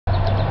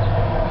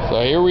So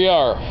here we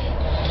are.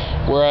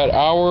 We're at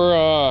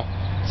hour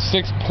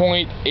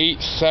 6.87.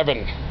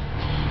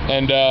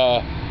 And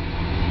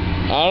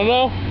I don't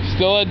know.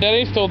 Still at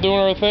Denny, still doing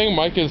our thing.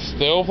 Mike is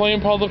still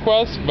playing Puzzle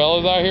Quest.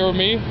 Bella's out here with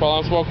me while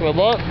I'm smoking a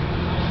butt.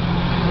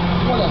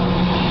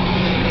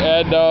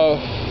 And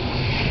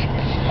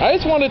I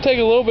just want to take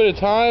a little bit of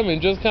time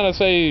and just kind of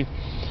say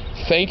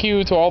thank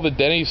you to all the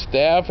Denny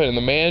staff and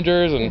the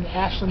managers and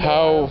Ashland,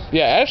 how, Ohio.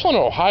 yeah, Ashland,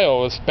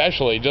 Ohio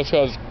especially, just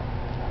because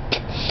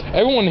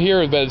everyone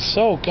here has been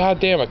so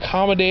goddamn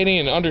accommodating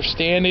and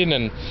understanding,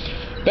 and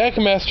back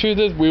in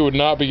Massachusetts we would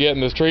not be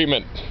getting this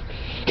treatment.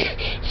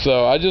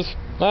 So I don't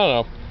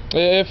know.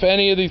 If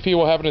any of these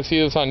people happen to see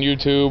this on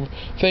YouTube,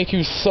 thank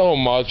you so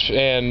much,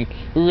 and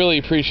we really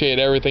appreciate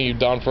everything you've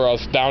done for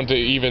us, down to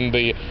even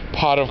the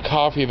pot of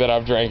coffee that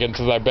I've drank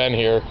since I've been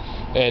here.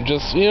 And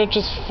just, you know,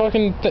 just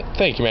fucking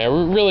thank you, man.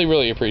 We really,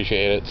 really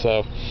appreciate it.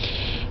 So,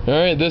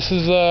 alright, this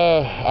is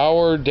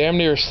hour damn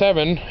near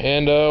 7,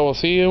 and we'll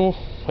see you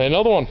in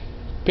another one.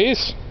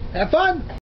 Peace. Have fun.